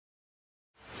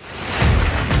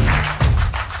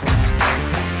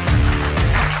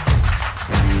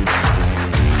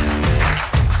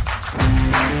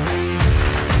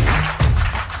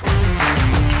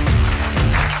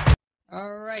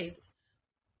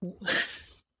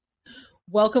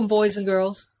Welcome, boys and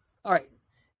girls. All right.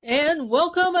 And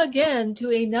welcome again to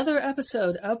another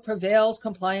episode of Prevail's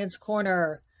Compliance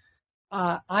Corner.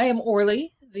 I am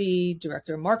Orly, the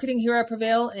Director of Marketing here at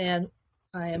Prevail, and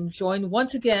I am joined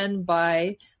once again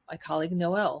by my colleague,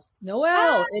 Noel.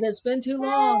 Noel, it has been too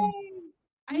long.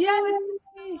 I know it's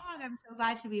been so long. I'm so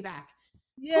glad to be back.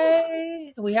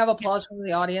 Yay. And we have applause from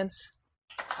the audience.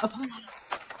 Applause.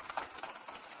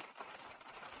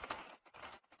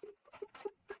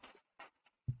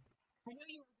 I know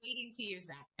you were waiting to use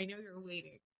that. I know you were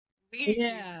waiting.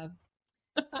 Yeah.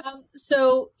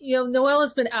 So, Noelle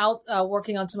has been out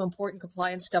working on some important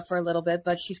compliance stuff for a little bit,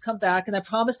 but she's come back, and I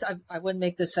promised I wouldn't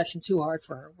make this session too hard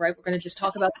for her, right? We're going to just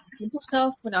talk about simple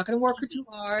stuff. We're not going to work her too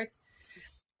hard.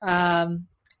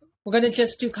 We're going to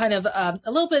just do kind of a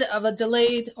little bit of a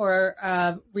delayed or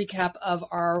recap of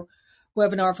our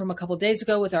webinar from a couple of days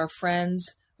ago with our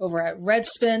friends over at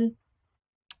Redspin.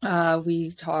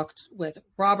 We talked with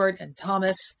Robert and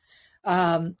Thomas,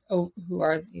 who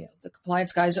are the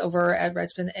compliance guys over at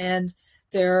Redspin, and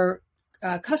their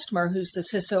customer, who's the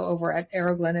CISO over at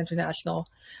Aeroglen International,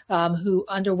 who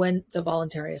underwent the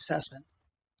voluntary assessment.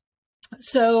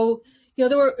 So,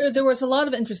 there was a lot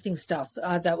of interesting stuff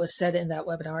that was said in that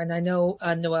webinar, and I know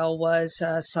Noelle was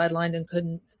sidelined and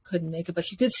couldn't make it, but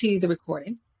she did see the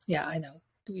recording. Yeah, I know.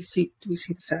 Do we see the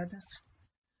sadness?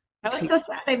 I was so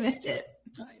sad I missed it.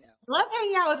 I know. Love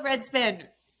hanging out with Redspin.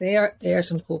 They are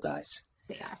some cool guys.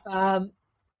 They are.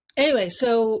 Anyway,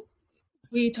 so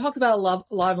we talked about a lot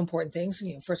of important things.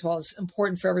 First of all, it's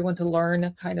important for everyone to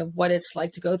learn kind of what it's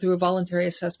like to go through a voluntary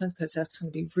assessment, because that's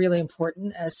going to be really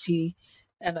important as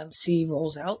CMMC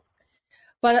rolls out.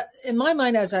 But in my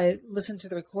mind, as I listened to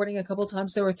the recording a couple of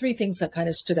times, there were three things that kind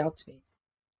of stood out to me.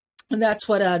 And that's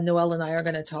what Noelle and I are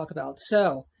going to talk about.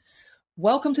 So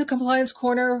welcome to Compliance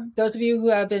Corner. Those of you who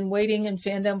have been waiting in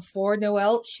fandom for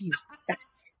Noelle, she's back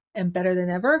and better than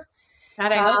ever.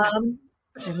 And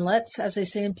let's, as they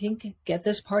say in Pink, get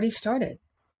this party started.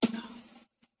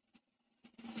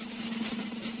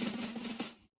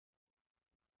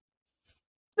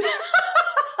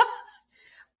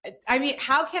 I mean,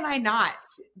 how can I not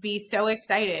be so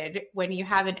excited when you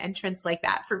have an entrance like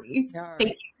that for me? Right. Thank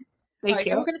you. Thank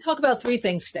you. So we're going to talk about three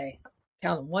things today.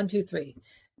 Count them. 1, 2, 3.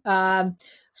 1,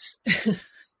 2,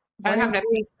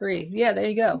 3. Yeah, there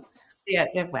you go. Yeah,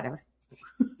 whatever.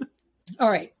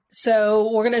 All right.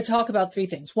 So we're going to talk about three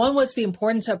things. One was the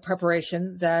importance of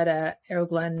preparation that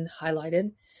Aeroglen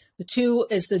highlighted. The 2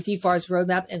 is the DFARS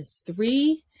roadmap, and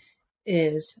 3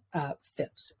 is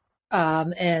FIPS.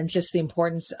 And just the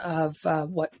importance of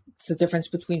what's the difference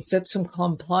between FIPS and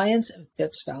compliance and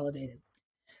FIPS validated.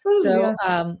 Ooh, so,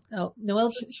 yeah. Noelle,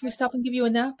 should we stop and give you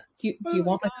a nap? Do you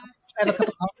want my cup? I have a cup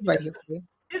of coffee right here for you.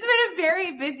 It's been a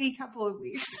very busy couple of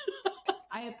weeks.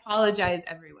 I apologize,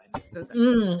 everyone. So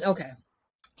sorry. Okay.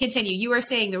 Continue. You were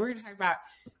saying that we're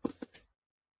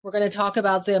going to talk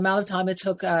about the amount of time it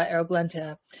took Aeroglen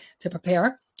to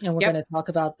prepare. And we're going to talk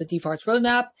about the DFARS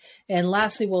roadmap. And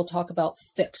lastly, we'll talk about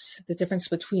FIPS, the difference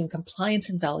between compliance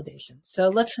and validation. So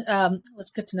let's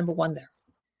get to number 1 there.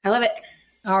 I love it.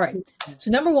 All right. So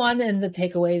number 1 in the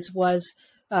takeaways was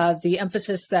the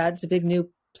emphasis that Zbigniew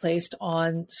placed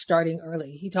on starting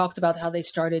early. He talked about how they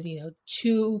started,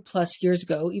 2+ years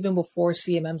ago, even before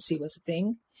CMMC was a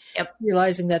thing,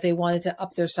 realizing that they wanted to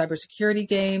up their cybersecurity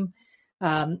game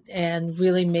and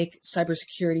really make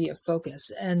cybersecurity a focus.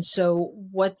 And so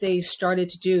what they started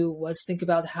to do was think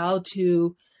about how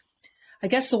to, I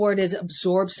guess the word is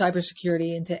absorb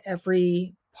cybersecurity into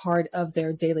every part of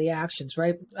their daily actions,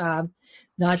 right?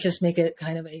 Not just make it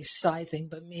kind of a side thing,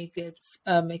 but make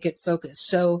it focused.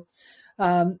 So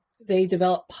they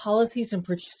developed policies and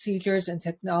procedures and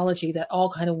technology that all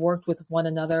kind of worked with one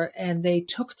another, and they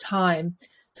took time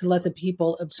to let the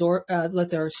people let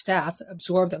their staff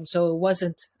absorb them. So it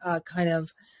wasn't kind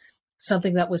of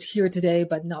something that was here today,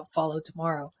 but not followed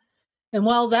tomorrow. And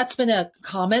while that's been a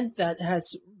comment that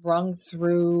has rung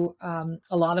through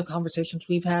a lot of conversations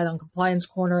we've had on Compliance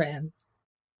Corner and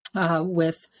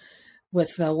with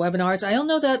webinars, I don't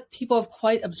know that people have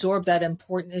quite absorbed that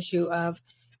important issue of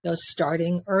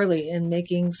starting early and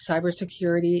making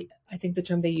cybersecurity. I think the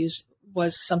term they used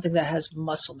was something that has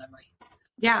muscle memory.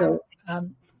 Yeah. So,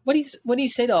 what do you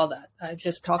say to all that? I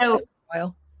just talked for a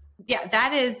while. Yeah,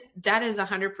 that is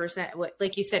 100%.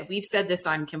 Like you said, we've said this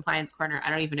on Compliance Corner. I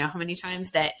don't even know how many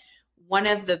times, that one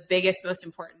of the biggest, most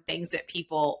important things that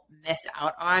people miss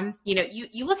out on,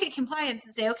 you look at compliance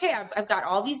and say, okay, I've got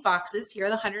all these boxes. Here are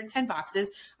the 110 boxes.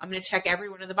 I'm going to check every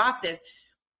one of the boxes.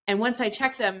 And once I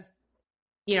check them,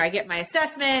 I get my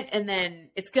assessment and then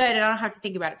it's good. And I don't have to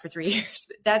think about it for 3 years.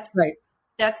 That's right.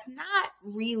 that's not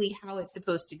really how it's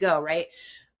supposed to go, right?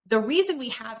 The reason we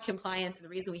have compliance and the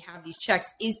reason we have these checks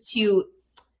is to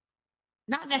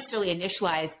not necessarily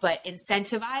initialize, but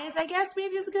incentivize, I guess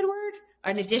maybe is a good word,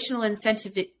 an additional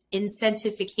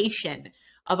incentivification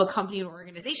of a company or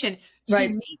organization to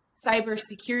make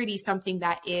cybersecurity something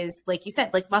that is, like you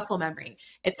said, like muscle memory.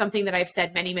 It's something that I've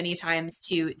said many, many times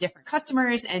to different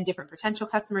customers and different potential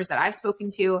customers that I've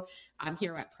spoken to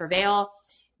here at Prevail.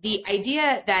 The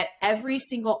idea that every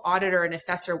single auditor and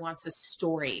assessor wants a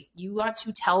story. You want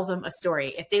to tell them a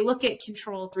story. If they look at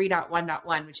control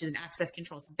 3.1.1, which is an access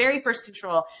control, it's the very first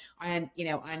control on,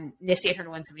 on NIST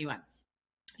 800-171.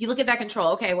 If you look at that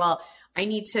control, okay, well, I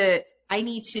need to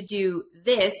do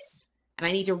this, and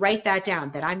I need to write that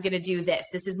down, that I'm going to do this.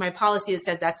 This is my policy that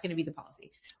says that's going to be the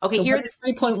policy. Okay, so here what does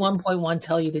 3.1.1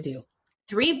 tell you to do?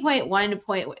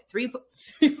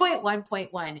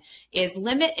 3.1.1 is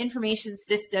limit information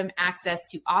system access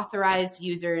to authorized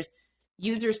users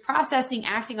processing,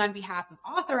 acting on behalf of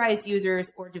authorized users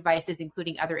or devices,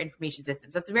 including other information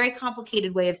systems. That's a very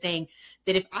complicated way of saying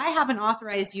that if I have an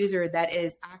authorized user that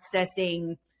is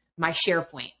accessing my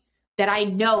SharePoint, that I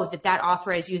know that that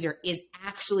authorized user is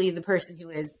actually the person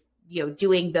who is,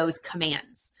 doing those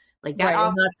commands. Like that,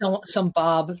 right, not some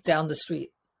Bob down the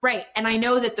street. Right. And I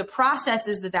know that the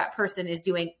processes that that person is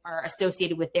doing are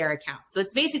associated with their account. So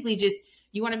it's basically just,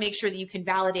 you want to make sure that you can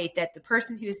validate that the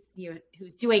person who's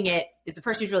doing it is the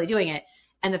person who's really doing it,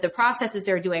 and that the processes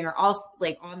they're doing are also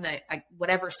like on the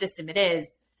whatever system it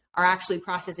is are actually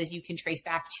processes you can trace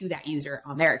back to that user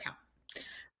on their account.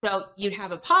 So you'd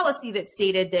have a policy that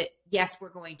stated that, yes, we're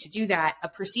going to do that, a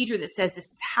procedure that says this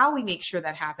is how we make sure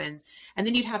that happens. And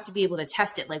then you'd have to be able to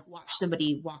test it, like watch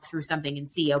somebody walk through something and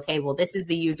see, okay, well, this is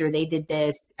the user, they did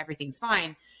this, everything's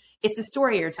fine. It's a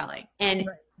story you're telling. And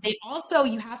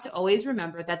you have to always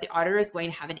remember that the auditor is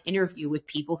going to have an interview with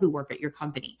people who work at your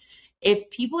company.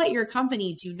 If people at your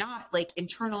company do not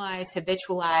internalize,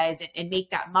 habitualize, and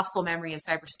make that muscle memory of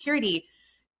cybersecurity,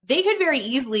 they could very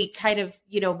easily kind of,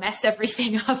 mess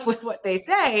everything up with what they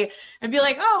say and be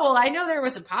like, oh, well, I know there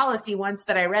was a policy once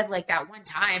that I read that one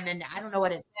time and I don't know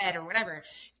what it said or whatever.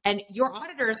 And your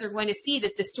auditors are going to see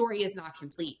that the story is not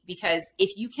complete, because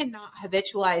if you cannot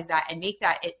habitualize that and make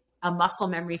that a muscle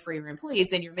memory for your employees,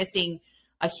 then you're missing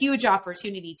a huge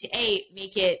opportunity to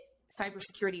make it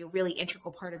cybersecurity a really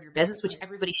integral part of your business, which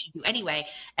everybody should do anyway.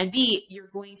 And B, you're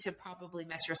going to probably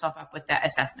mess yourself up with that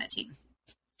assessment team.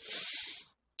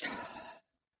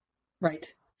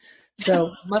 Right.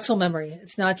 So muscle memory,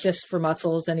 it's not just for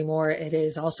muscles anymore. It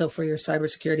is also for your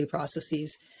cybersecurity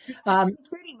processes.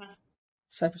 Cybersecurity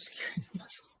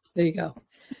muscle. There you go.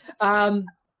 The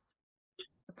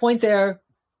point there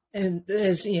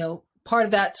is, part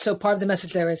of that. So part of the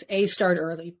message there is A, start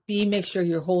early. B, make sure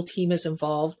your whole team is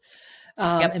involved.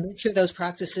 And make sure those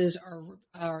practices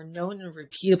are known and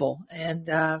repeatable. And,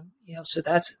 so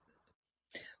that's,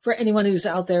 for anyone who's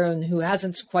out there and who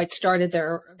hasn't quite started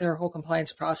their whole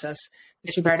compliance process,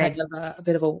 this should be kind of a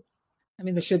bit of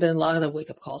there should have been a lot of the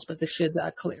wake-up calls, but this should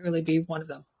clearly be one of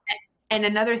them. And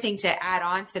another thing to add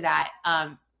on to that,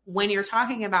 when you're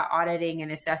talking about auditing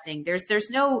and assessing, there's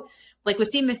no, with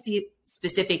CMMC,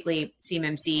 specifically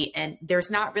CMMC, and there's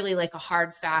not really a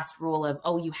hard, fast rule of,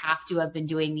 oh, you have to have been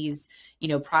doing these,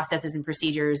 processes and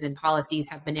procedures and policies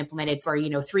have been implemented for,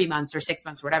 3 months or 6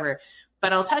 months or whatever.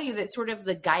 But I'll tell you that sort of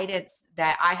the guidance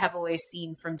that I have always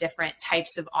seen from different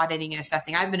types of auditing and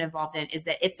assessing I've been involved in is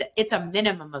that it's a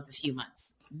minimum of a few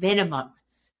months, minimum.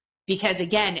 Because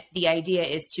again, the idea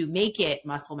is to make it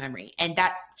muscle memory, and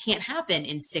that can't happen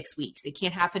in 6 weeks. It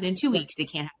can't happen in 2 weeks. It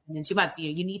can't happen in 2 months.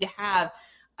 You need to have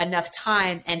enough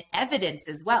time and evidence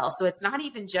as well. So it's not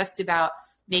even just about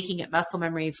making it muscle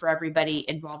memory for everybody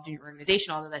involved in your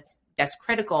organization, although that's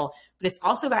critical, but it's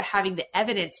also about having the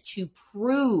evidence to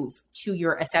prove to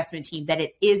your assessment team that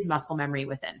it is muscle memory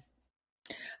within.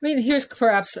 Here's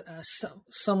perhaps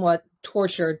somewhat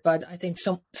tortured, but I think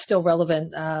still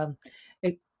relevant a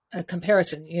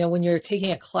comparison. When you're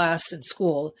taking a class in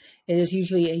school, it is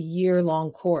usually a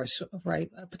year-long course,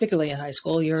 right? Particularly in high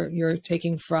school, you're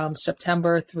taking from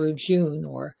September through June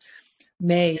or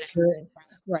May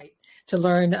to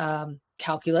learn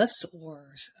calculus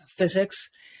or physics.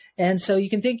 And so you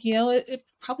can think, it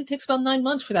probably takes about 9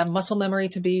 months for that muscle memory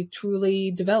to be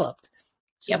truly developed.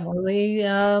 Similarly,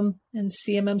 in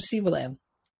CMMC land.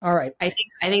 All right. I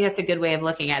think that's a good way of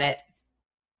looking at it.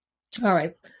 All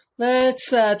right. Let's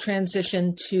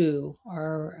transition to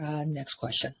our next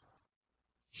question.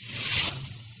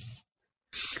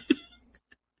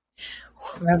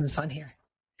 We're having fun here.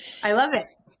 I love it.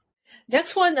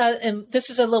 Next one, and this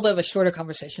is a little bit of a shorter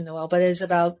conversation, Noel, but is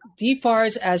about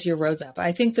DFARS as your roadmap.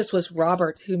 I think this was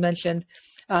Robert who mentioned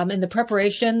in the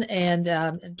preparation and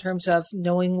in terms of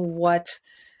knowing what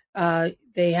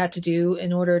they had to do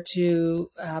in order to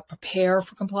prepare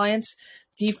for compliance,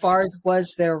 DFARS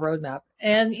was their roadmap.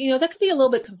 And, that can be a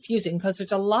little bit confusing because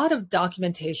there's a lot of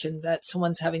documentation that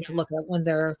someone's having to look at when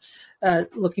they're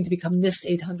looking to become NIST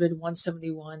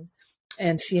 800-171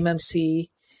 and CMMC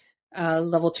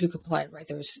level 2 compliant, right?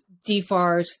 There's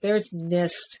DFARS, there's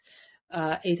NIST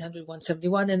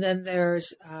 800-171, and then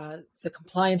there's the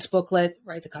compliance booklet,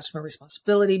 right? The customer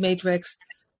responsibility matrix.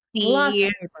 Lots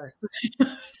of paper.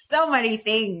 So many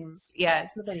things.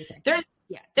 Yes. So many things.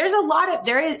 There's a lot of,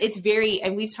 it's very,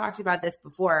 and we've talked about this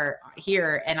before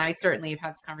here, and I certainly have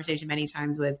had this conversation many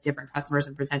times with different customers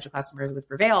and potential customers with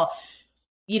Prevail.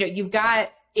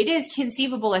 It is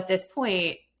conceivable at this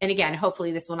point, and again,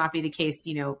 hopefully this will not be the case,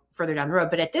 further down the road,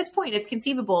 but at this point, it's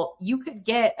conceivable you could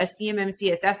get a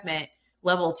CMMC assessment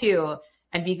level 2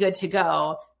 and be good to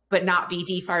go, but not be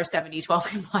DFARS 7012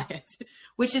 compliant,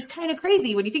 which is kind of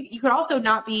crazy when you think you could also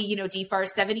not be, DFARS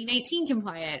 7019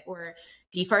 compliant or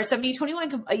DFARS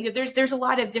 7021. There's a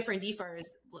lot of different DFARS,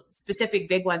 specific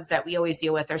big ones that we always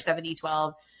deal with are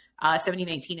 7012,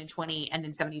 7019 and 20, and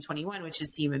then 7021, which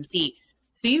is CMMC.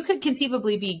 So you could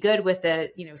conceivably be good with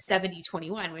the,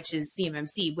 7021, which is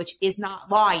CMMC, which is not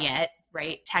law yet,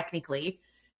 right? Technically,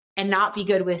 and not be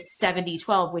good with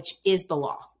 7012, which is the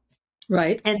law.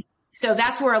 Right. And so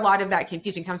that's where a lot of that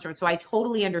confusion comes from. So I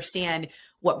totally understand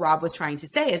what Rob was trying to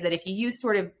say is that if you use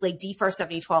sort of like DFARS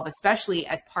 7012, especially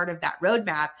as part of that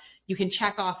roadmap, you can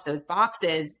check off those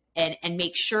boxes and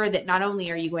make sure that not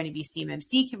only are you going to be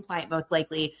CMMC compliant, most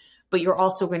likely, but you're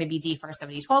also going to be DFARS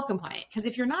 7012 compliant. Because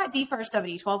if you're not DFARS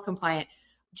 7012 compliant,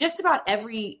 just about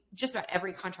every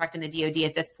contract in the DoD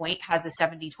at this point has a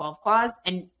 7012 clause.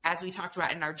 And as we talked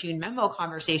about in our June memo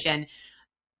conversation,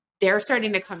 they're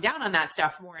starting to come down on that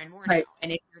stuff more and more now.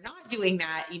 And if you're not doing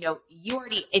that,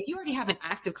 if you already have an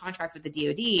active contract with the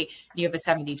DoD and you have a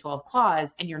 7012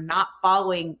 clause and you're not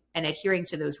following and adhering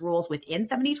to those rules within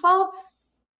 7012,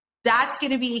 that's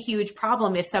going to be a huge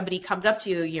problem if somebody comes up to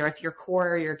you, if your core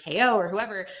or your KO or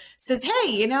whoever says, hey,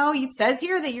 it says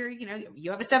here that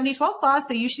you have a 7012 clause,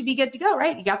 so you should be good to go,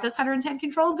 right? You got those 110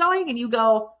 controls going, and you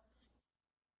go,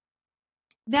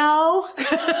 no,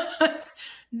 it's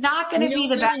not going to be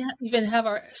the best. We even have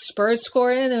our SPURS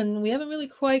score in, and we haven't really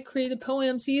quite created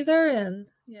POAMs either. And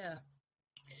yeah,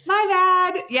 my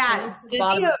bad. Yeah, it's the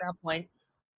bottom at that point.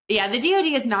 Yeah, the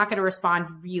DoD is not going to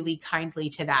respond really kindly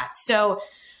to that.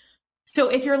 So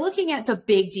if you're looking at the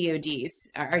big DoDs,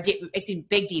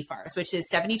 big DFARS, which is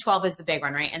 7012 is the big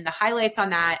one, right? And the highlights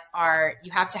on that are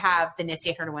you have to have the NIST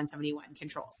 800-171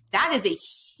 controls. That is a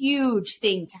huge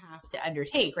thing to have to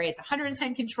undertake, right? It's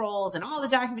 110 controls and all the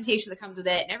documentation that comes with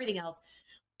it and everything else.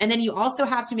 And then you also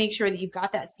have to make sure that you've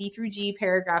got that C through G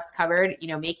paragraphs covered,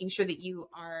 making sure that you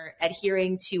are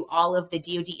adhering to all of the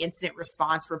DoD incident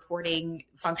response reporting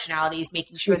functionalities,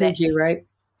 making sure that right?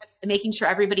 Making sure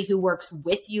everybody who works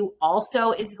with you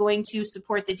also is going to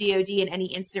support the DoD in any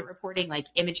incident reporting, like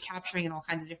image capturing and all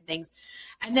kinds of different things.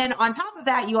 And then on top of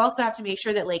that, you also have to make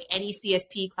sure that like any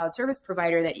CSP cloud service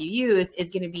provider that you use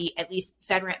is going to be at least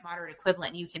FedRAMP moderate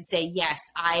equivalent. You can say, yes,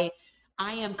 I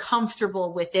am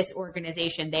comfortable with this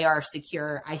organization. They are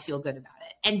secure. I feel good about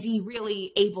it. And be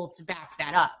really able to back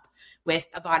that up with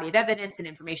a body of evidence and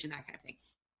information, that kind of thing.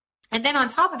 And then on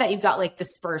top of that, you've got like the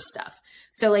SPURS stuff.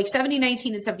 So like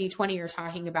 7019 and 7020 are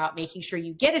talking about making sure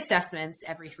you get assessments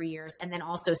every 3 years. And then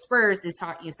also SPURS is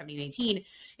talking, 7019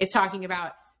 is talking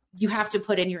about you have to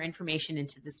put in your information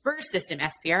into the SPURS system,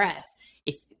 SPRS.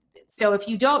 If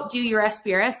you don't do your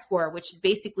SPRS score, which is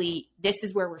basically, this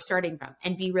is where we're starting from,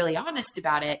 and be really honest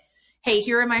about it. Hey,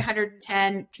 here are my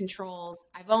 110 controls.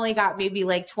 I've only got maybe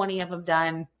like 20 of them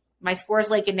done. My score is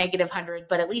like a -100,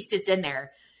 but at least it's in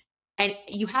there. And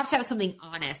you have to have something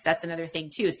honest. That's another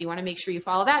thing too. So you want to make sure you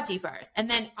follow that DFARS. And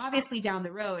then obviously down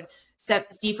the road,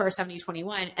 DFARS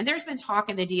 7021. And there's been talk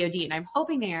in the DoD, and I'm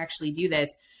hoping they actually do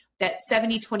this, that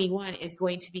 7021 is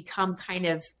going to become kind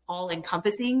of all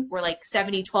encompassing, where like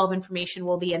 7012 information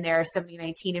will be in there,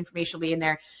 7019 information will be in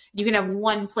there. You can have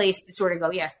one place to sort of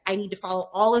go, yes, I need to follow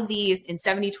all of these in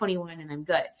 7021 and I'm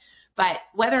good. But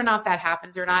whether or not that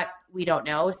happens or not, we don't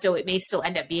know. So it may still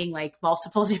end up being like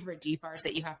multiple different DFARS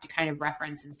that you have to kind of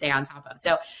reference and stay on top of.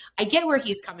 So I get where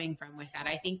he's coming from with that.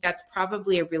 I think that's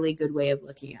probably a really good way of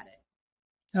looking at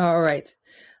it. All right.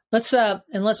 Let's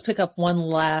pick up one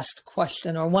last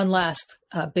question or one last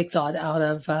big thought out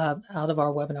of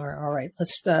our webinar. All right.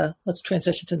 Let's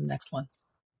transition to the next one.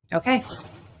 Okay.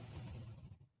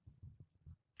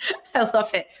 I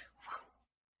love it.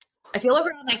 I feel like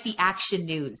we're on like the action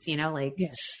news, like.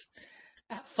 Yes.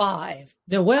 At 5.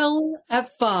 Noel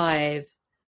at 5.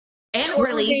 And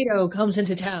early. Tornado comes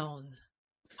into town.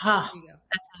 Huh. That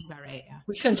sounds about right. Yeah.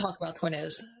 We shouldn't talk about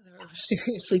tornadoes. There are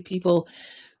seriously people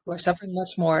who are suffering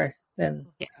much more than.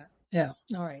 Yes. Yeah.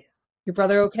 All right. Your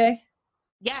brother okay?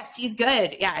 Yes, he's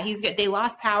good. Yeah, he's good. They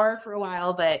lost power for a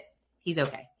while, but he's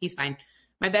okay. He's fine.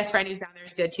 My best friend who's down there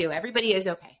is good too. Everybody is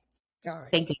okay. All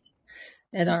right. Thank you.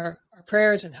 And our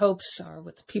prayers and hopes are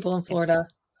with the people in Florida.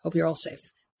 Hope you're all safe.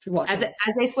 If you're watching. As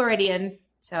a Floridian,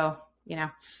 so,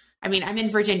 I mean, I'm in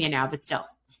Virginia now, but still.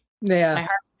 Yeah. My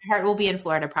heart will be in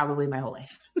Florida probably my whole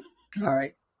life. All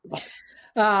right.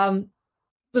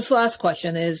 This last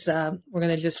question is, we're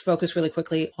going to just focus really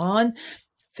quickly on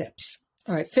FIPS.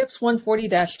 All right, FIPS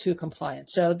 140-2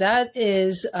 compliance. So that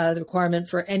is the requirement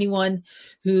for anyone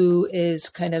who is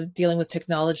kind of dealing with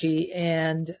technology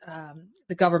and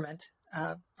the government,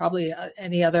 probably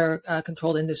any other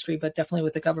controlled industry, but definitely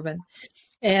with the government.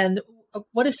 And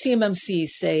what does CMMC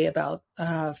say about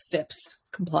FIPS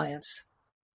compliance?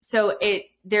 So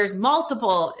there's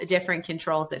multiple different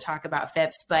controls that talk about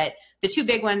FIPS, but the two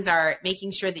big ones are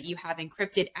making sure that you have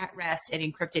encrypted at rest and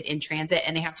encrypted in transit,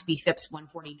 and they have to be FIPS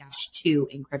 140-2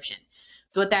 encryption.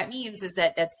 So what that means is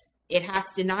that it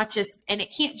has to not just, and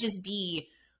it can't just be,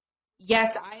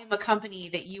 yes, I am a company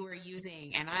that you are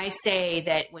using, and I say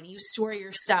that when you store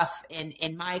your stuff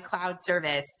in my cloud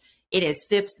service, it is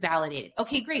FIPS validated.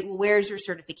 Okay, great. Well, where's your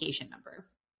certification number?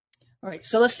 All right.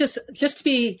 So let's just to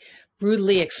be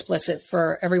brutally explicit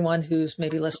for everyone who's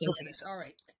maybe listening to this. All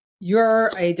right.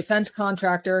 You're a defense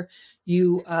contractor.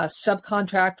 You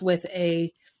subcontract with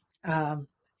a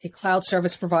cloud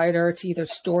service provider to either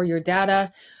store your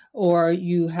data, or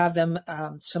you have them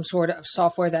some sort of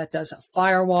software that does a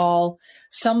firewall,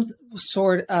 some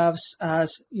sort of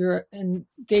you're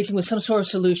engaging with some sort of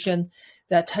solution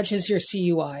that touches your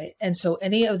CUI. And so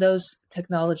any of those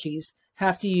technologies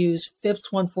have to use FIPS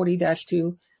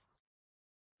 140-2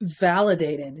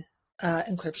 validated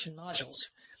encryption modules.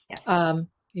 Yes.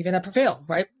 Even at Prevail,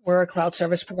 right? We're a cloud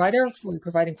service provider. We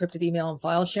provide encrypted email and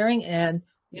file sharing, and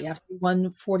we have to be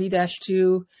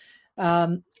 140-2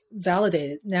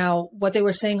 validated. Now, what they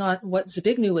were saying what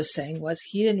Zbigniew was saying was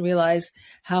he didn't realize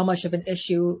how much of an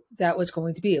issue that was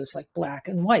going to be. It was like black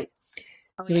and white.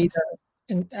 Oh, yeah. You're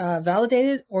either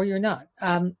validated or you're not.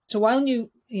 So why don't you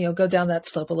go down that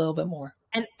slope a little bit more?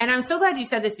 And I'm so glad you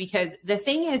said this, because the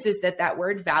thing is that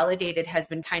word validated has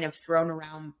been kind of thrown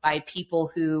around by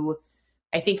people who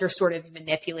I think are sort of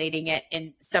manipulating it.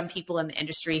 And some people in the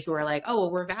industry who are like, oh,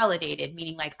 well, we're validated,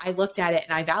 meaning like I looked at it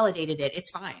and I validated it.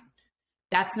 It's fine.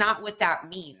 That's not what that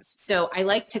means. So I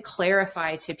like to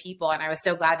clarify to people. And I was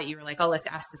so glad that you were like, oh, let's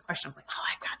ask this question. I was like, oh,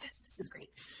 I've got this. This is great.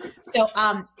 So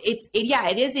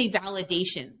it is a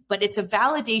validation, but it's a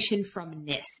validation from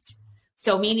NIST.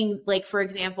 So meaning, like, for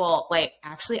example, like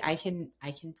actually I can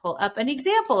pull up an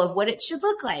example of what it should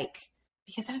look like,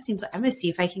 because that seems like, I'm going to see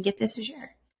if I can get this to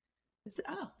share.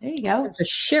 Oh, there you go. It's a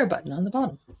share button on the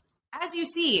bottom. As you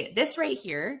see, this right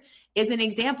here is an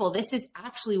example. This is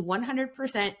actually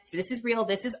 100%. This is real.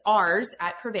 This is ours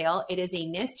at Prevail. It is a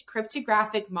NIST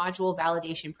cryptographic module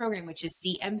validation program, which is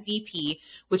CMVP,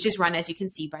 which is run, as you can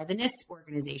see, by the NIST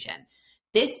organization.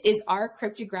 This is our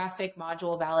cryptographic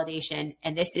module validation,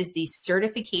 and this is the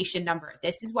certification number.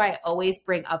 This is why I always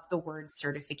bring up the word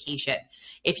certification.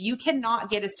 If you cannot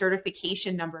get a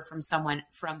certification number from someone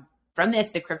from this,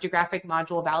 the cryptographic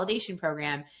module validation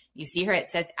program, you see here it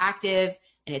says active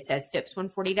and it says FIPS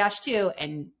 140-2,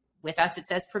 and with us it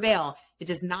says Prevail. It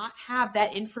does not have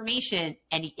that information,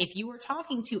 and if you are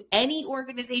talking to any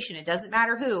organization, it doesn't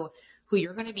matter who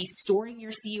you're going to be storing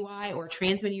your CUI or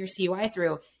transmitting your CUI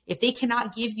through, if they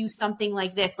cannot give you something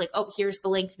like this, like, oh, here's the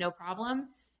link, no problem,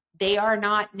 they are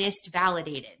not NIST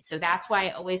validated. So that's why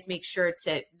I always make sure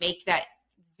to make that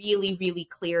really, really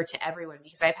clear to everyone,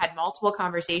 because I've had multiple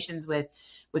conversations with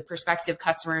prospective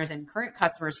customers and current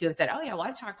customers who have said, oh yeah, well,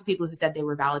 I talked to people who said they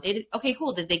were validated. Okay,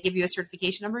 cool. Did they give you a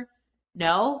certification number?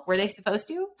 No. Were they supposed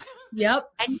to? Yep.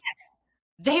 And yes,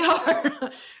 they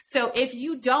are. So if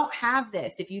you don't have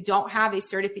this, if you don't have a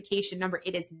certification number,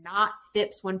 it is not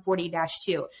FIPS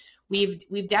 140-2.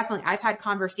 We've definitely, I've had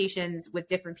conversations with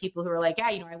different people who are like, yeah,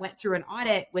 I went through an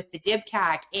audit with the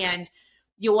DIBCAC, and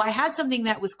I had something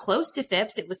that was close to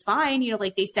FIPS. It was fine.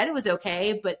 Like they said it was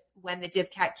okay. But when the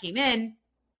DIBCAC came in,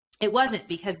 it wasn't,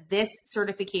 because this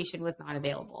certification was not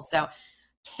available. So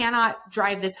cannot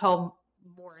drive this home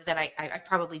more than I'm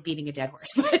probably beating a dead horse.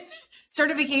 But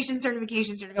certification.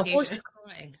 The horse is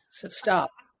crying, so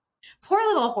stop. Poor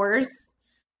little horse.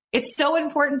 It's so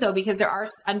important though, because there are,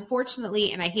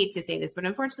 unfortunately, and I hate to say this, but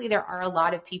unfortunately there are a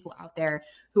lot of people out there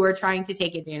who are trying to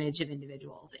take advantage of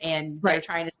individuals, and they're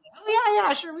trying to say, oh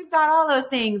yeah, sure, we've got all those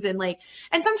things. And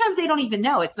and sometimes they don't even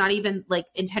know. It's not even like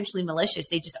intentionally malicious.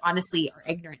 They just honestly are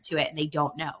ignorant to it and they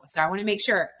don't know. So I want to make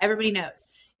sure everybody knows.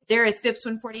 If there is FIPS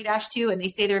 140-2 and they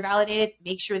say they're validated,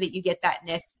 make sure that you get that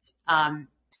NIST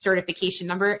certification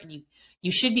number, and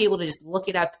you should be able to just look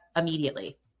it up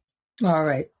immediately. All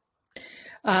right.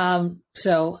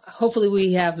 So hopefully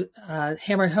we have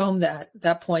hammered home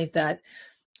that point that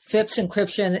FIPS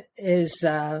encryption is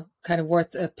kind of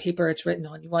worth the paper it's written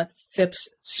on. You want FIPS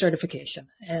certification,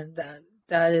 and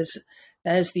that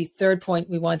is the third point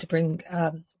we want to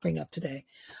bring up today.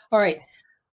 All right.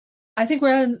 I think we're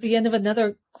at the end of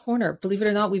another corner. Believe it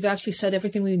or not, we've actually said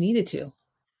everything we needed to.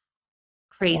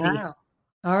 Crazy. Wow.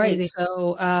 All right. Crazy.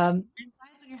 So time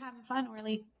flies when you're having fun,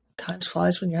 Orly. Time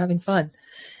flies when you're having fun.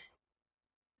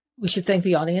 We should thank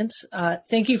the audience.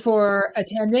 Thank you for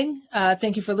attending.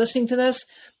 Thank you for listening to this.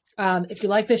 If you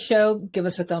like this show, give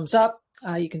us a thumbs up.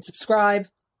 You can subscribe.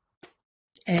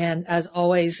 And as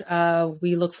always,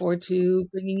 we look forward to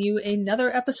bringing you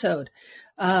another episode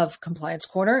of Compliance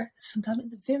Corner sometime in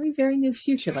the very, very near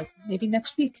future, like maybe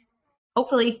next week.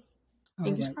 Hopefully.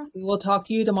 All right. We will talk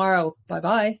to you tomorrow.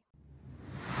 Bye-bye.